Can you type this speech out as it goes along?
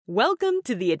Welcome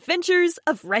to the Adventures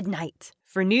of Red Knight.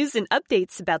 For news and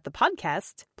updates about the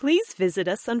podcast, please visit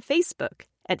us on Facebook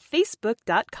at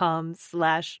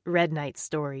facebook.com/Red Knight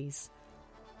Stories.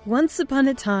 Once upon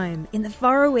a time, in the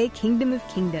faraway kingdom of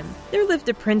Kingdom, there lived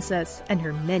a princess and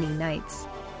her many knights.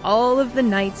 All of the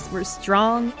knights were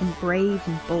strong and brave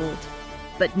and bold.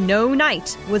 But no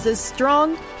knight was as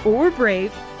strong or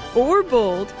brave or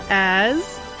bold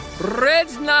as... Red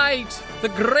Knight, the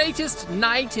greatest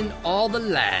knight in all the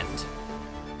land.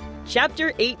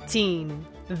 Chapter 18,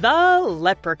 The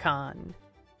Leprechaun.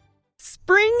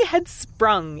 Spring had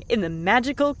sprung in the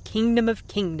magical kingdom of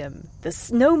Kingdom. The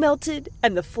snow melted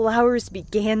and the flowers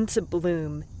began to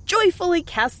bloom, joyfully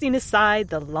casting aside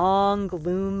the long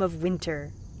gloom of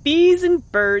winter. Bees and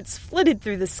birds flitted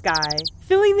through the sky,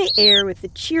 filling the air with the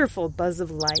cheerful buzz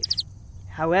of life.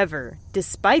 However,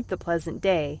 despite the pleasant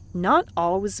day, not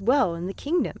all was well in the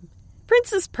kingdom.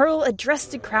 Princess Pearl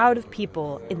addressed a crowd of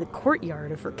people in the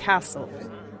courtyard of her castle.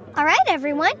 All right,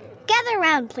 everyone, gather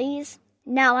around, please.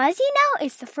 Now, as you know,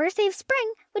 it's the first day of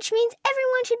spring, which means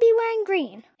everyone should be wearing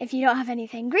green. If you don't have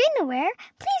anything green to wear,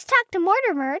 please talk to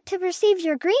Mortimer to receive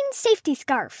your green safety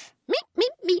scarf. Meep,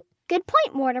 meep, meep. Good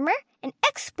point, Mortimer. An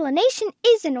explanation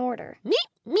is in order. Meep,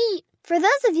 meep. For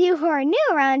those of you who are new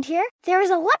around here, there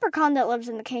is a leprechaun that lives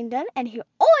in the kingdom, and he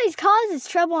always causes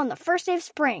trouble on the first day of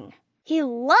spring. He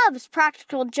loves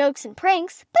practical jokes and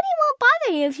pranks, but he won't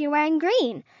bother you if you're wearing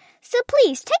green. So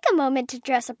please take a moment to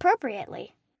dress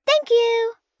appropriately. Thank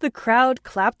you. The crowd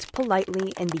clapped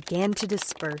politely and began to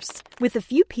disperse, with a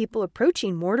few people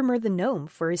approaching Mortimer the gnome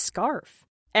for his scarf.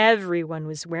 Everyone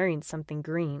was wearing something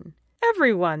green.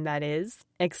 Everyone, that is,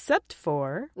 except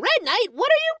for... Red Knight, what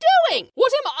are you doing?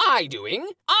 What am I doing?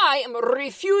 I am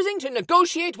refusing to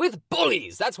negotiate with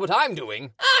bullies. That's what I'm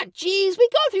doing. Geez, we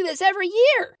go through this every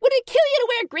year. Would it kill you to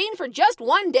wear green for just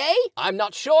one day? I'm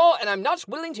not sure, and I'm not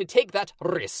willing to take that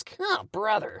risk. Oh,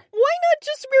 brother. Why not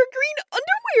just wear green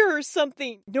underwear or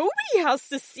something? Nobody has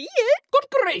to see it. Good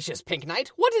gracious, Pink Knight,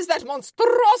 what is that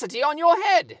monstrosity on your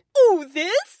head? Oh,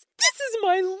 this? This is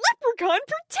my leprechaun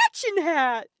protection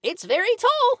hat. It's very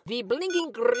tall. The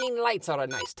blinking green lights are a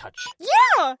nice touch.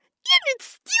 Yeah, and it's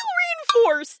steel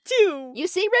reinforced, too. You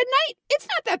see, Red Knight? It's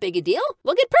not that big a deal.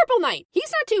 Look at Purple Knight.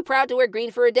 He's not too proud to wear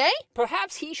green for a day.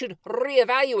 Perhaps he should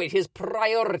reevaluate his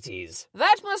priorities.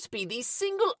 That must be the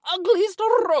single ugliest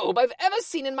robe I've ever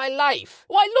seen in my life.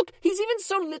 Why, look, he's even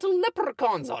so little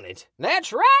leprechauns on it.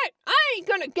 That's right. I ain't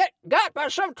gonna get got by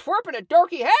some twerp in a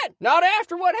dorky hat. Not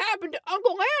after what happened to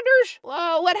Uncle Anders.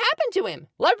 Well, what happened to him?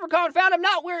 Leprechaun found him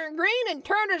not wearing green and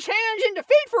turned his hands into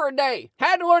feet for a day.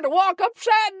 Had to learn to walk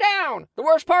upside down. The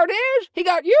worst part is, he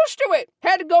got used to it.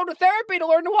 Had to go to therapy to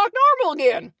learn to walk normal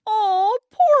again. Aw,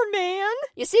 poor man.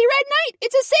 You see, Red Knight,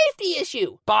 it's a safety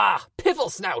issue. Bah, piffle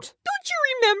snout. Don't you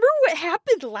remember what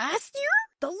happened last year?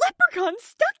 The leprechaun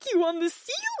stuck you on the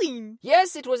ceiling.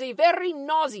 Yes, it was a very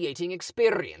nauseating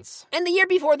experience. And the year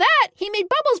before that, he made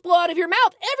bubbles blow out of your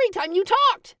mouth every time you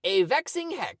talked. A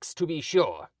vexing hex, to be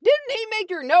sure. Didn't he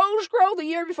make your nose grow the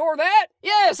year before that?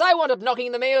 Yes, I wound up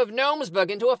knocking the mayor of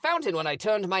Gnomesburg into a fountain when I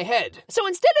turned my head. So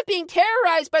instead of being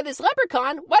terrorized by this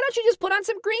leprechaun, why don't you just put on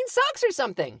some green socks or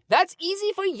something? That's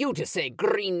easy for you to say,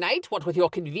 Green Knight, what with your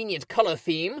convenient color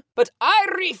theme. But I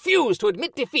refuse to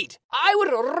admit defeat. I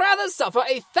would rather suffer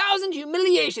 1,000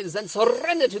 humiliations than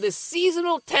surrender to this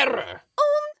seasonal terror.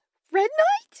 Red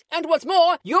Knight? And what's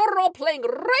more, you're all playing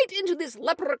right into this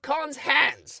leprechaun's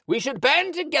hands. We should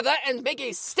band together and make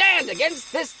a stand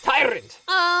against this tyrant.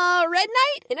 Red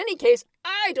Knight? In any case,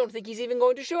 I don't think he's even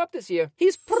going to show up this year.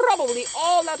 He's probably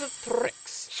all out of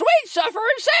tricks. Sweet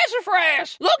suffering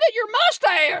sassafras! Look at your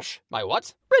mustache! My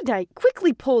what? Red Knight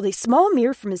quickly pulled a small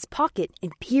mirror from his pocket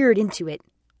and peered into it.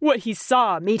 What he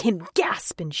saw made him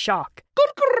gasp in shock.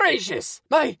 Good gracious!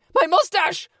 My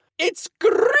mustache! It's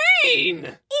green!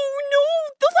 Oh no!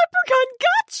 The leprechaun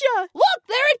gotcha! Look,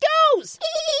 there it goes!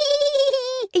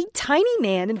 A tiny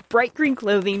man in bright green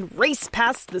clothing raced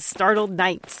past the startled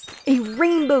knights. A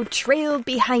rainbow trailed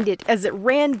behind it as it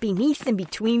ran beneath and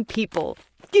between people,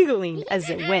 giggling as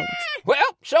it went.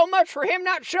 Well, so much for him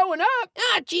not showing up.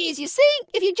 Geez, you see?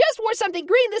 If you just wore something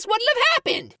green, this wouldn't have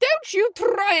happened. Don't you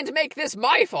try and make this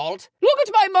my fault. Look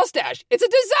at my mustache. It's a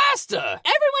disaster.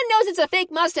 Everyone knows it's a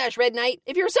fake mustache, Red Knight.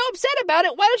 If you're so upset about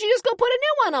it, why don't you just go put a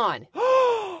new one on?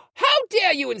 How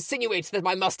dare you insinuate that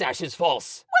my mustache is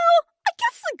false? Well, I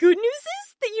guess the good news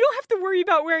is that you don't have to worry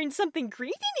about wearing something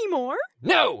green anymore.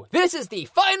 No, this is the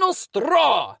final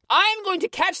straw. I'm going to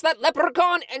catch that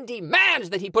leprechaun and demand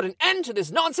that he put an end to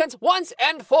this nonsense once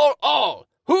and for all.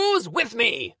 Who's with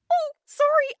me? Oh,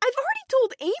 Sorry, I've already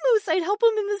told Amos I'd help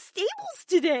him in the stables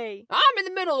today. I'm in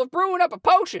the middle of brewing up a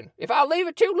potion. If I leave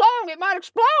it too long, it might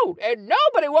explode, and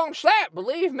nobody wants that,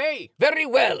 believe me. Very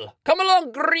well. Come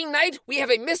along, Green Knight. We have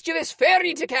a mischievous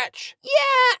fairy to catch.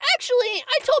 Yeah, actually,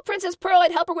 I told Princess Pearl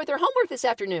I'd help her with her homework this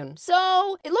afternoon,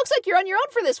 so it looks like you're on your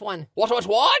own for this one.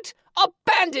 What?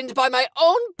 Abandoned by my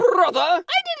own brother? I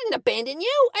didn't abandon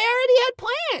you. I already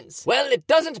had plans. Well, it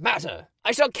doesn't matter.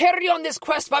 I shall carry on this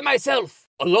quest by myself.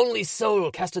 A lonely soul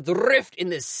cast adrift in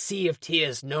the sea of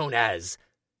tears known as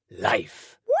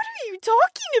life. What are you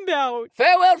talking about?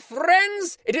 Farewell,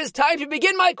 friends. It is time to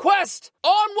begin my quest.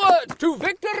 Onward to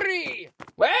victory.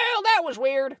 Well, that was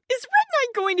weird. Is Red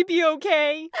Knight going to be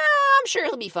okay? I'm sure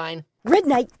he'll be fine. Red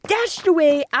Knight dashed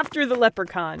away after the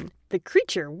leprechaun. The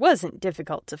creature wasn't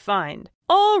difficult to find.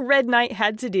 All Red Knight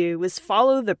had to do was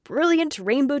follow the brilliant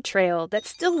rainbow trail that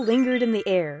still lingered in the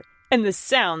air, and the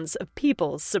sounds of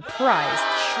people's surprised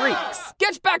shrieks.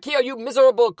 Get back here, you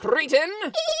miserable cretin!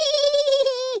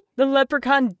 The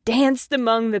leprechaun danced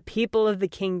among the people of the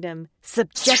kingdom,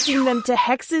 subjecting them to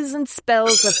hexes and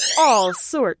spells of all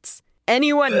sorts.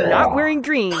 Anyone not wearing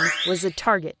green was a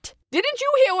target. Didn't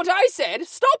you hear what I said?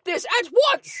 Stop this at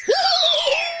once!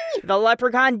 The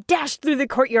leprechaun dashed through the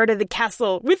courtyard of the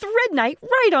castle with Red Knight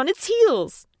right on its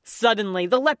heels. Suddenly,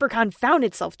 the leprechaun found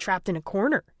itself trapped in a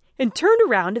corner and turned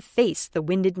around to face the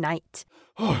winded knight.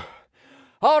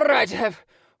 All right,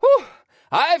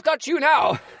 I've got you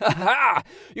now.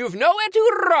 You've nowhere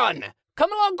to run.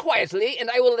 Come along quietly, and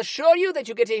I will assure you that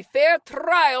you get a fair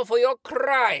trial for your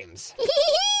crimes.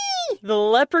 The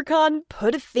leprechaun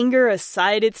put a finger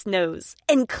aside its nose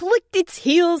and clicked its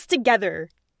heels together.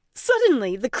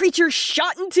 Suddenly, the creature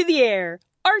shot into the air,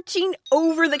 arching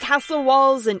over the castle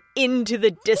walls and into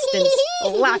the distance,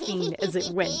 laughing as it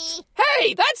went.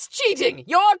 Hey, that's cheating!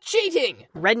 You're cheating!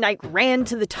 Red Knight ran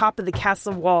to the top of the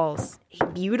castle walls. A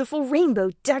beautiful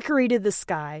rainbow decorated the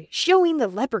sky, showing the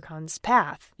leprechaun's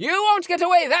path. You won't get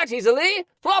away that easily!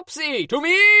 Flopsy, to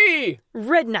me!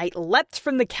 Red Knight leapt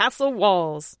from the castle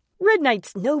walls. Red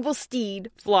Knight's noble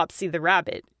steed, Flopsy the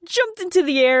rabbit, jumped into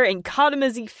the air and caught him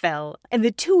as he fell, and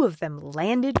the two of them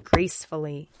landed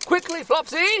gracefully. Quickly,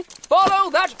 Flopsy!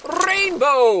 Follow that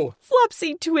rainbow!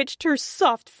 Flopsy twitched her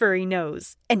soft furry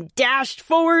nose and dashed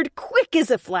forward quick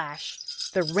as a flash.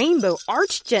 The rainbow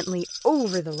arched gently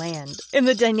over the land, and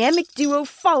the dynamic duo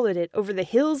followed it over the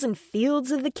hills and fields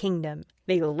of the kingdom.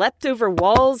 They leapt over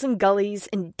walls and gullies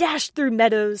and dashed through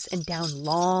meadows and down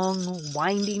long,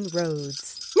 winding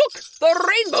roads. Look! The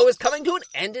rainbow is coming to an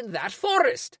end in that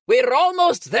forest. We're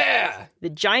almost there. The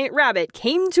giant rabbit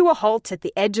came to a halt at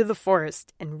the edge of the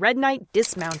forest, and Red Knight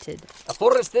dismounted. A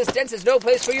forest this dense is no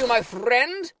place for you, my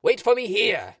friend. Wait for me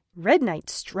here. Red Knight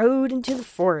strode into the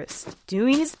forest,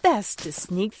 doing his best to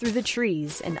sneak through the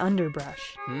trees and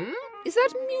underbrush. Is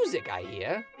that music I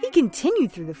hear? He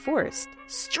continued through the forest,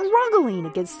 struggling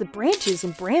against the branches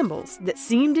and brambles that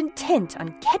seemed intent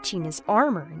on catching his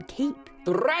armor and cape.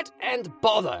 Drat and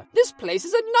bother. This place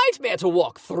is a nightmare to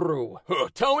walk through.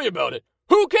 Tell me about it.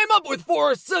 Who came up with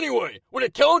forests anyway? Would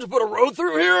it kill him to put a road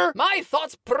through here? My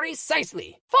thoughts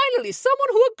precisely. Finally, someone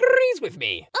who agrees with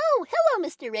me. Oh, hello,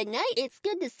 Mr. Red Knight. It's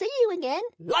good to see you again.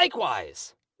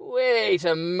 Likewise. Wait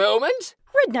a moment.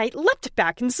 Red Knight leapt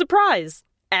back in surprise,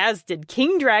 as did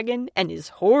King Dragon and his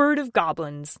horde of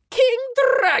goblins. King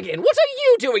Dragon, what are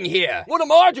you doing here? What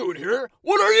am I doing here?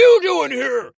 What are you doing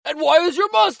here? And why is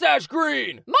your mustache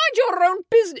green? Mind your own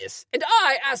business, and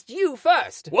I asked you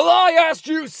first. Well, I asked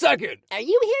you second. Are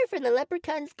you here for the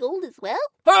leprechaun's gold as well?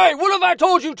 Hey, what have I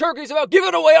told you turkeys about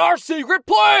giving away our secret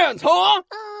plans, huh?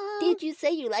 Did you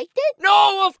say you liked it?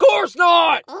 No, of course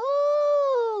not!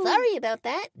 Oh, sorry about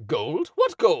that. Gold?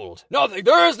 What gold? Nothing.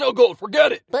 There is no gold.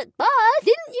 Forget it. But, boss,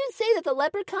 didn't you say that the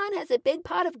leprechaun has a big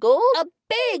pot of gold? A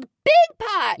big, big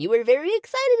pot! You were very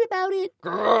excited about it.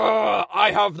 Grrr,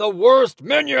 I have the worst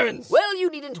minions! Well, you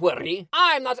needn't worry.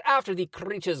 I'm not after the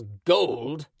creature's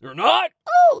gold. You're not?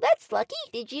 Oh, that's lucky.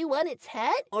 Did you want its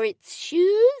hat or its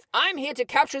shoes? I'm here to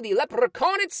capture the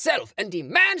leprechaun itself and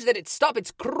demand that it stop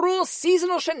its cruel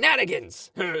seasonal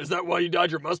shenanigans. Is that why you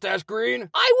dyed your mustache green?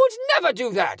 I would never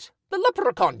do that. The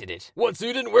leprechaun did it. What, so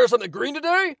you didn't wear something green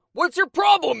today? What's your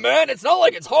problem, man? It's not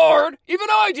like it's hard. Even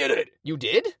I did it. You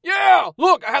did? Yeah.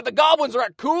 Look, I had the goblins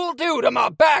rat cool dude on my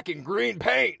back in green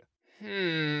paint.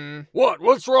 What?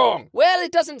 What's wrong? Well,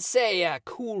 it doesn't say,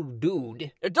 cool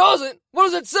dude. It doesn't? What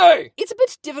does it say? It's a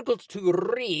bit difficult to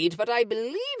read, but I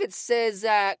believe it says,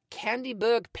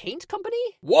 Candyberg Paint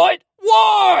Company? What?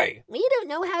 Why? We don't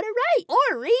know how to write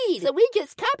or read, so we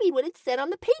just copied what it said on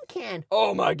the paint can.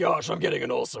 Oh my gosh, I'm getting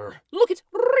an ulcer. Look, it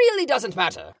really doesn't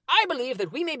matter. I believe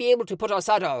that we may be able to put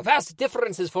aside our vast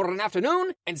differences for an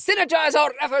afternoon and synergize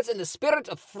our efforts in the spirit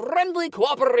of friendly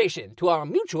cooperation to our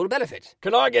mutual benefit.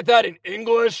 Can I get that in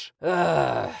English?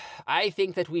 I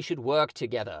think that we should work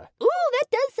together. Ooh, that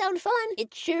does sound fun.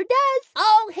 It sure does.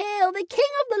 All hail the king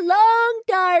of the long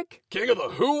dark. King of the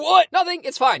who what? Nothing,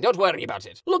 it's fine, don't worry about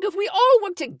it. Look, if we all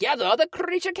work together, the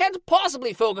creature can't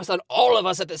possibly focus on all of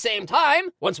us at the same time.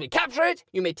 Once we capture it,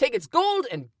 you may take its gold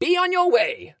and be on your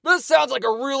way. This sounds like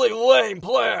a really lame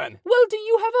plan. Well, do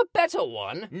you have a better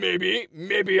one?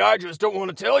 Maybe I just don't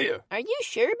want to tell you. Are you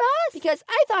sure, boss? Because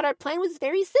I thought our plan was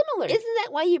very similar. Isn't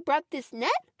that why you brought this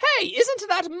net? Hey, isn't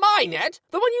that my net?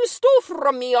 The one you stole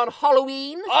from me on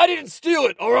Halloween? I didn't steal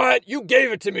it, alright? You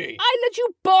gave it to me. I let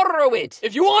you borrow it.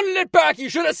 If you wanted it back, you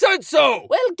should have said so.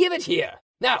 Well, give it here.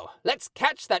 Now, let's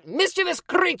catch that mischievous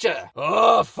creature.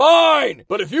 Fine.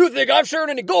 But if you think I've shared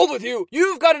any gold with you,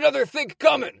 you've got another think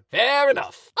coming. Fair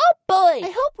enough. Oh boy, I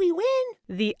hope we win.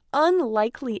 The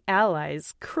unlikely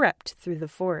allies crept through the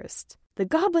forest. The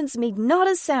goblins made not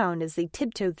a sound as they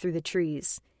tiptoed through the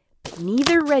trees.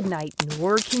 Neither Red Knight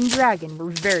nor King Dragon were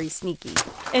very sneaky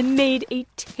and made a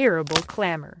terrible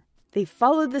clamor. They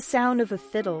followed the sound of a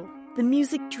fiddle, the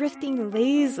music drifting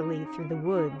lazily through the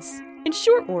woods. In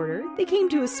short order, they came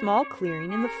to a small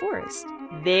clearing in the forest.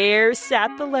 There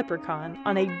sat the leprechaun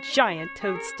on a giant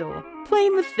toadstool,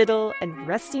 playing the fiddle and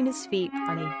resting his feet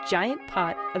on a giant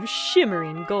pot of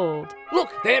shimmering gold.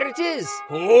 Look, there it is.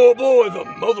 Oh boy, the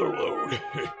motherlode.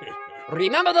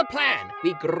 Remember the plan.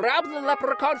 We grab the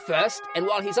leprechaun first, and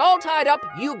while he's all tied up,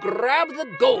 you grab the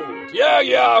gold. Yeah,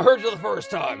 I heard you the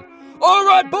first time. All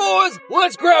right, boys,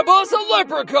 let's grab us a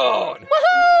leprechaun.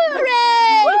 Woohoo!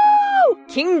 Hooray! Woo!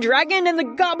 King Dragon and the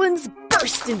goblins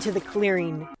burst into the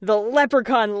clearing. The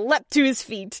leprechaun leapt to his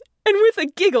feet, and with a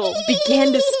giggle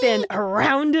began to spin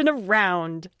around and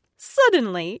around.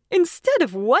 Suddenly, instead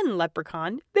of one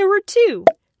leprechaun, there were two.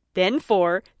 Then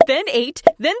 4, then 8,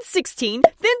 then 16,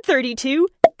 then 32,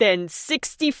 then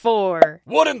 64.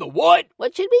 What in the what?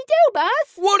 What should we do, boss?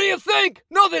 What do you think?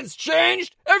 Nothing's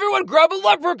changed. Everyone grab a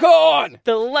leprechaun.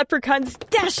 The leprechauns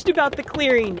dashed about the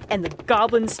clearing, and the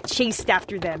goblins chased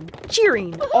after them,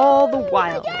 cheering all the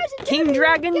while. King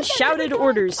Dragon shouted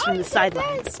orders from the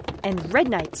sidelines, and Red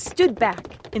Knight stood back,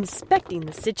 inspecting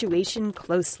the situation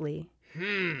closely.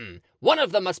 One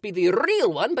of them must be the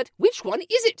real one, but which one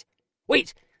is it?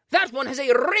 Wait. That one has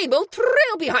a rainbow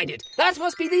trail behind it. That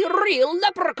must be the real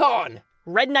leprechaun.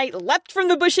 Red Knight leapt from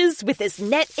the bushes with his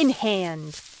net in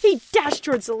hand. He dashed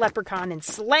towards the leprechaun and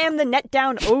slammed the net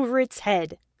down over its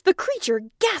head. The creature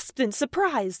gasped in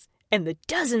surprise, and the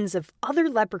dozens of other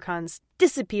leprechauns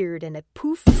disappeared in a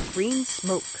poof of green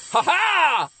smoke.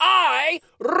 Ha-ha! I,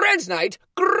 Red Knight,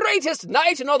 greatest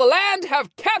knight in all the land,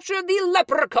 have captured the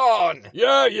leprechaun.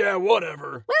 Yeah,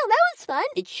 whatever. Well, that was fun.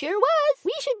 It sure was.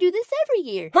 We should do this every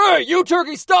year. Hey, you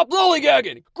turkey, stop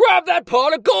lollygagging. Grab that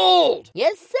pot of gold.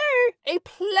 Yes, sir. A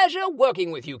pleasure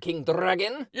working with you, King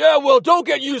Dragon. Yeah, well, don't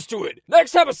get used to it.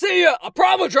 Next time I see you, I'll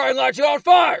probably try and light you on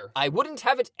fire. I wouldn't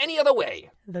have it any other way.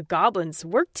 The goblins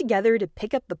worked together to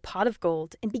pick up the pot of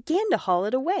gold and began to haul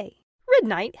it away. Red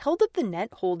Knight held up the net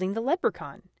holding the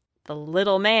leprechaun. The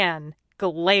little man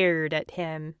glared at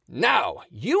him. Now,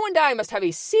 you and I must have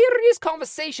a serious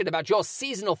conversation about your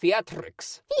seasonal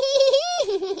theatrics.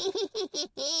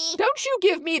 Don't you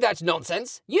give me that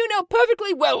nonsense. You know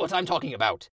perfectly well what I'm talking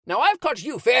about. Now, I've caught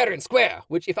you fair and square,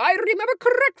 which, if I remember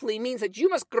correctly, means that you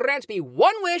must grant me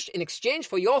one wish in exchange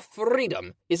for your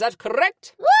freedom. Is that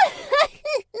correct?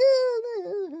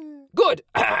 Good.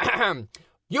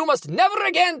 You must never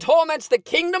again torment the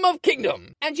kingdom of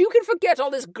kingdom. And you can forget all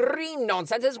this green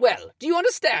nonsense as well. Do you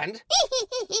understand?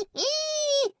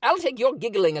 I'll take your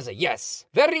giggling as a yes.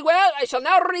 Very well, I shall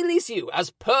now release you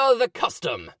as per the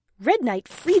custom. Red Knight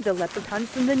freed the leprechaun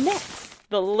from the net.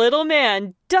 The little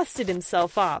man dusted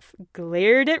himself off,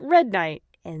 glared at Red Knight,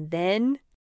 and then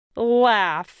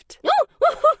laughed.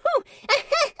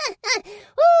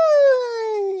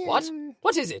 What?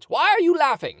 What is it? Why are you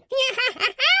laughing?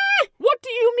 What do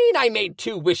you mean I made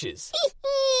 2 wishes?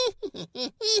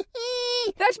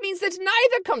 That means that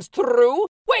neither comes true.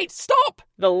 Wait, stop!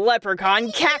 The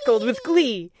leprechaun cackled with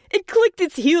glee. It clicked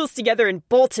its heels together and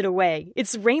bolted away,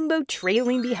 its rainbow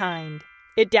trailing behind.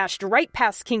 It dashed right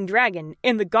past King Dragon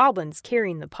and the goblins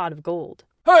carrying the pot of gold.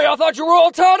 Hey, I thought you were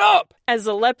all tied up! As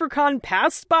the leprechaun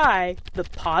passed by, the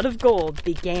pot of gold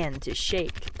began to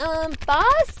shake.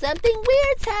 Boss, something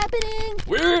weird's happening.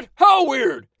 Weird? How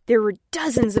weird? There were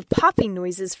dozens of popping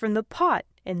noises from the pot,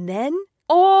 and then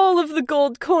all of the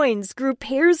gold coins grew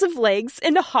pairs of legs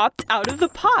and hopped out of the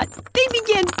pot. They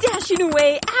began dashing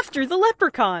away after the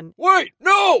leprechaun. Wait,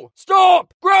 no!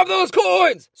 Stop! Grab those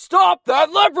coins! Stop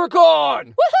that leprechaun!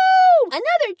 Woohoo!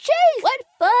 Another chase! What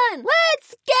fun!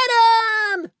 Let's get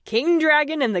 'em! King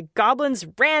Dragon and the goblins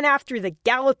ran after the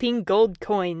galloping gold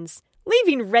coins,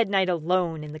 leaving Red Knight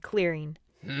alone in the clearing.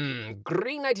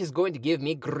 Green Knight is going to give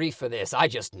me grief for this, I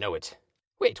just know it.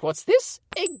 Wait, what's this?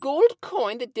 A gold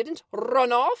coin that didn't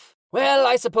run off? Well,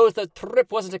 I suppose the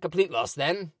trip wasn't a complete loss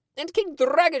then. And King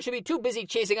Dragon should be too busy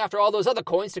chasing after all those other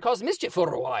coins to cause mischief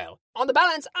for a while. On the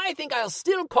balance, I think I'll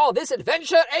still call this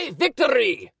adventure a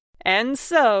victory! And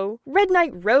so, Red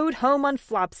Knight rode home on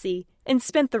Flopsy and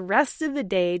spent the rest of the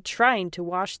day trying to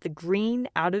wash the green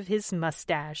out of his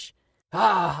mustache.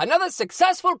 Another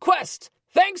successful quest!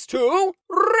 Thanks to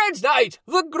Red Knight,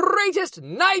 the greatest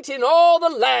knight in all the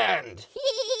land!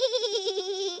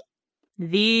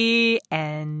 The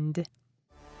end.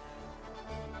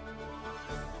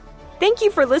 Thank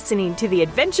you for listening to The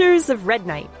Adventures of Red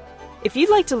Knight. If you'd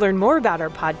like to learn more about our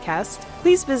podcast,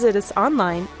 please visit us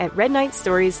online at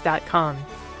redknightstories.com.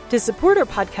 To support our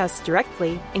podcast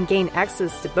directly and gain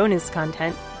access to bonus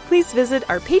content, please visit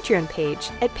our Patreon page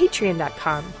at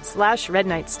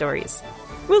patreon.com/redknightstories.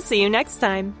 We'll see you next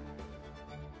time.